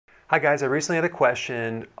Hi guys, I recently had a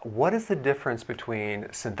question. What is the difference between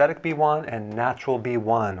synthetic B1 and natural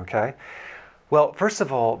B1, okay? Well, first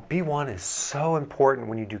of all, B1 is so important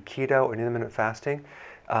when you do keto and intermittent fasting.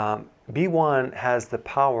 B1 has the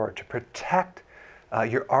power to protect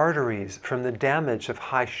your arteries from the damage of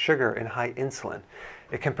high sugar and high insulin.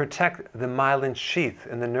 It can protect the myelin sheath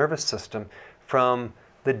in the nervous system from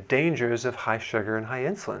the dangers of high sugar and high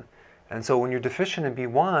insulin. And so when you're deficient in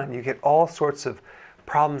B1, you get all sorts of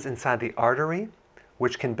problems inside the artery,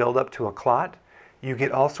 which can build up to a clot. You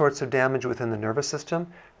get all sorts of damage within the nervous system,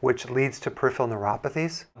 which leads to peripheral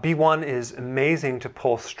neuropathies. B1 is amazing to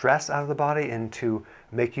pull stress out of the body and to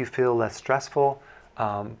make you feel less stressful.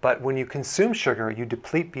 But when you consume sugar, you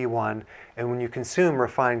deplete B1, and when you consume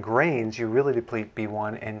refined grains, you really deplete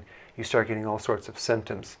B1, and you start getting all sorts of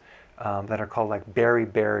symptoms that are called like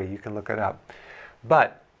beriberi. You can look it up.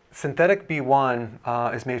 But synthetic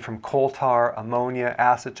B1 is made from coal tar, ammonia,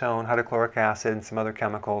 acetone, hydrochloric acid, and some other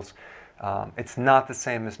chemicals. It's not the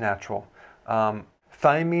same as natural.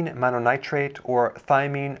 Thiamine mononitrate or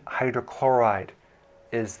thiamine hydrochloride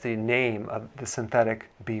is the name of the synthetic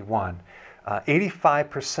B1.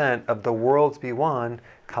 85% of the world's B1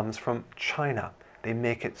 comes from China. They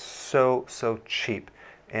make it so cheap.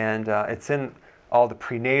 And it's in all the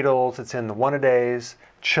prenatals, it's in the one-a-days,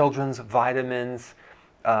 children's vitamins,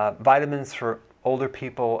 vitamins for older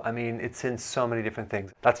people. I mean, it's in so many different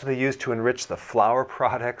things. That's what they use to enrich the flour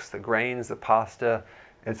products, the grains, the pasta.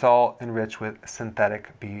 It's all enriched with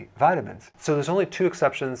synthetic B vitamins. So there's only two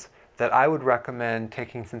exceptions that I would recommend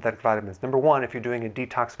taking synthetic vitamins. Number one, if you're doing a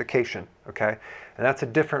detoxification, okay? And that's a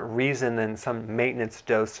different reason than some maintenance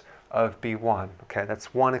dose of B1, okay?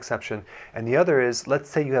 That's one exception. And the other is, let's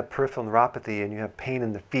say you have peripheral neuropathy and you have pain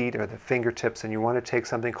in the feet or the fingertips and you want to take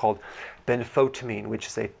something called benfotiamine, which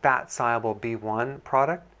is a fat-soluble B1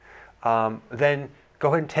 product, then go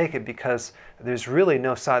ahead and take it because there's really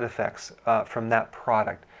no side effects from that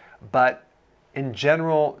product. But in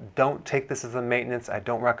general, don't take this as a maintenance. I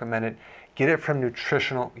don't recommend it. Get it from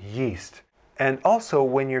nutritional yeast. And also,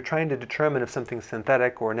 when you're trying to determine if something's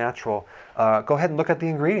synthetic or natural, go ahead and look at the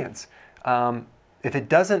ingredients. If it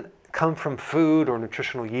doesn't come from food or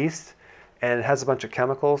nutritional yeast and it has a bunch of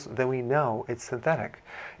chemicals, then we know it's synthetic.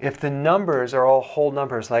 If the numbers are all whole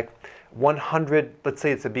numbers, like 100, let's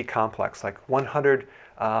say it's a B complex, like 100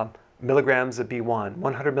 milligrams of B1,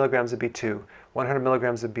 100 milligrams of B2, 100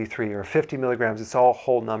 milligrams of B3, or 50 milligrams, it's all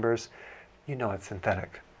whole numbers, you know it's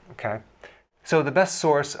synthetic, okay? So the best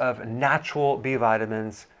source of natural B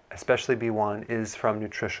vitamins, especially B1, is from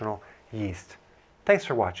nutritional yeast. Thanks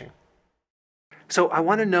for watching. So I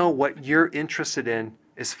want to know what you're interested in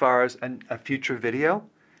as far as a future video.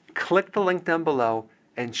 Click the link down below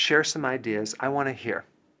and share some ideas. I want to hear.